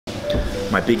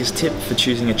my biggest tip for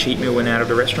choosing a cheat meal when out of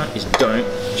the restaurant is don't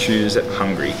choose it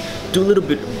hungry. Do a little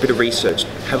bit of research,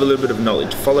 have a little bit of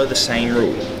knowledge, follow the same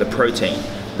rule, the protein,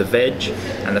 the veg,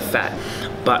 and the fat.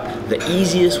 But the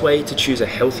easiest way to choose a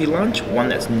healthy lunch, one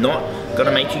that's not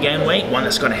gonna make you gain weight, one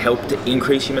that's gonna help to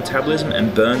increase your metabolism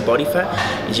and burn body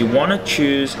fat, is you wanna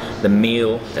choose the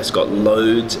meal that's got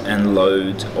loads and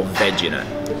loads of veg in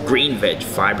it. Green veg,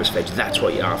 fibrous veg, that's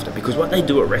what you're after. Because what they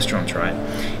do at restaurants, right,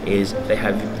 is they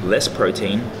have less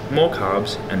protein, more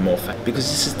carbs, and more fat. Because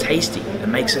this is tasty, it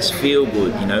makes us feel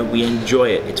good, you know, we enjoy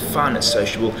it, it's fun, it's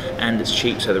sociable, and it's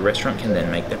cheap, so the restaurant can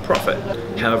then make their profit.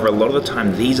 However, a lot of the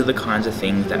time, these are the kinds of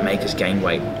things that make us gain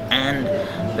weight, and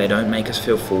they don't make us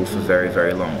feel full for very,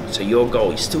 very long. So your goal,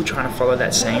 you're still trying to follow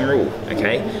that same rule,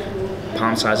 okay?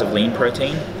 Palm size of lean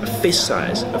protein, a fist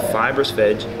size of fibrous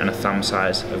veg, and a thumb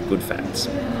size of good fats.